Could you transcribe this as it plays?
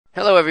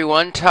Hello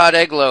everyone, Todd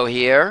Eglow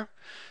here,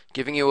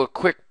 giving you a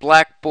quick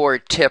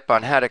Blackboard tip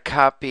on how to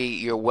copy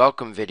your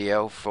welcome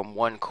video from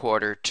one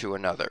quarter to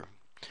another.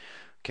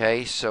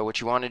 Okay, so what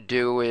you want to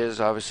do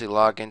is obviously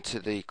log into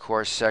the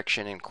course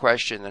section in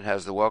question that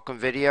has the welcome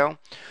video.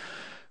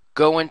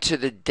 Go into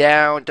the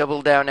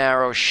double down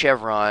arrow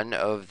chevron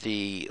of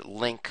the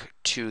link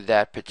to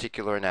that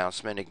particular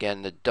announcement.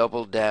 Again, the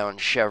double down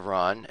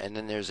chevron, and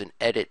then there's an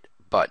edit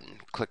button.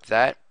 Click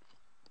that.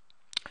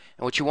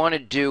 And what you want to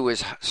do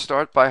is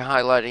start by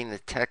highlighting the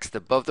text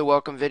above the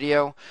welcome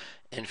video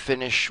and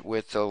finish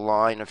with the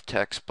line of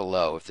text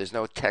below. If there's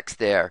no text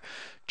there,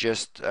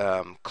 just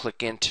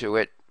click into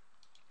it,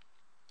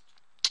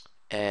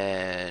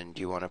 and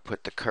you want to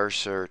put the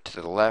cursor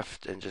to the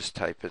left and just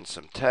type in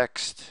some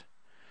text,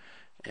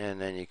 and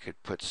then you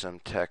could put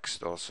some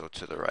text also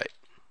to the right.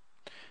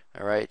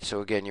 Alright, so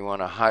again, you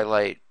want to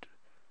highlight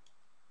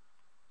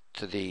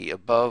to the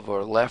above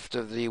or left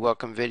of the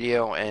welcome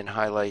video and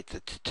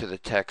highlight to the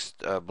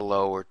text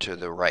below or to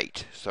the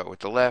right. Start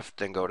with the left,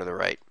 then go to the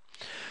right.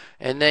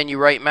 And then you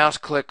right mouse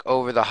click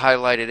over the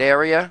highlighted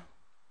area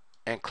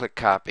and click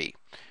copy.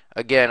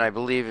 Again, I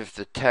believe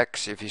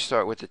if you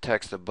start with the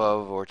text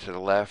above or to the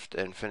left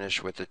and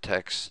finish with the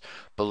text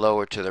below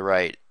or to the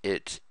right,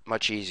 it's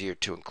much easier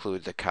to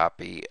include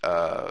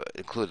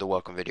include the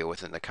welcome video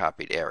within the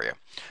copied area.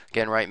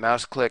 Again, right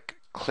mouse click,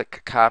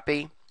 click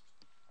copy.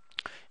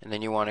 And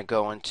then you want to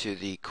go into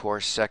the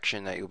course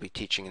section that you'll be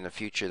teaching in the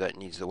future that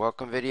needs the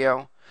welcome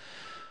video.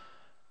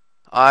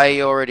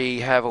 I already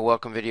have a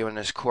welcome video in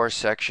this course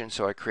section,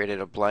 so I created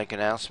a blank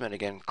announcement.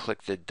 Again,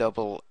 click the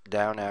double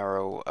down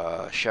arrow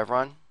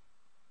chevron,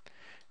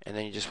 and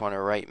then you just want to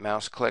right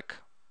mouse click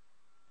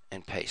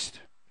and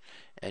paste.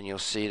 And you'll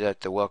see that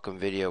the welcome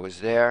video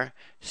is there.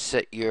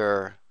 Set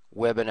your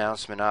web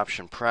announcement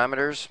option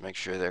parameters. Make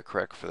sure they're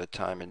correct for the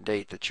time and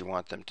date that you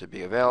want them to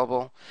be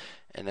available,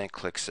 and then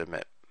click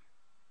submit.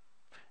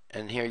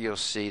 And here you'll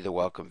see the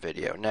welcome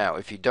video. Now,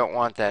 if you don't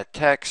want that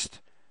text,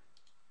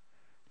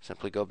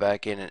 simply go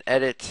back in and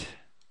edit,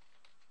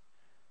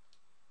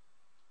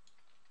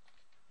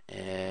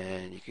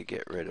 and you could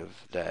get rid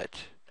of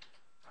that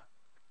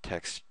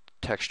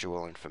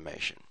textual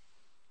information.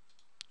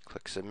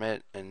 Click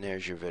submit, and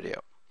there's your video.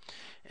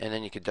 And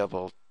then you could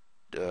double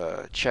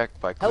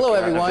check by clicking Hello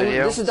on the everyone,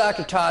 video. this is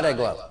Dr. Todd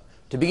Eglow.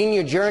 To begin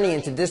your journey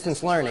into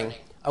distance learning,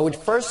 I would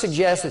first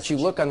suggest that you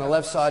look on the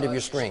left side of your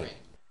screen.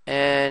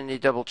 And you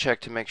double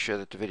check to make sure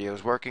that the video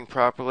is working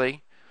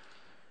properly.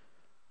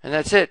 And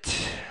that's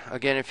it.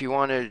 Again, if you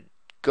want to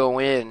go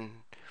in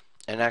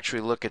and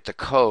actually look at the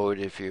code,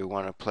 if you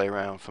want to play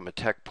around from a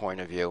tech point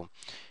of view,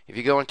 if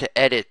you go into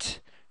edit,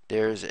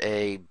 there's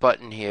a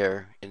button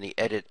here in the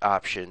edit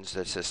options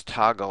that says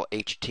toggle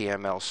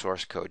HTML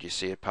source code. You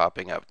see it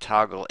popping up,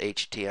 toggle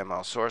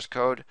HTML source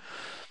code,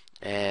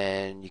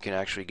 and you can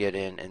actually get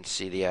in and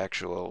see the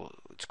actual,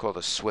 it's called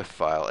a SWF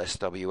file,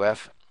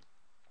 SWF,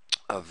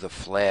 of the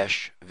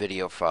Flash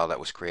video file that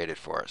was created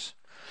for us.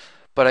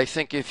 But I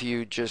think if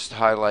you just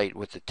highlight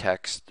with the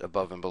text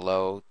above and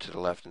below, to the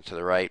left and to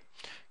the right,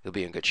 you'll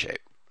be in good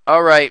shape.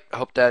 Alright,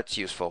 hope that's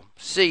useful.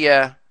 See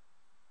ya!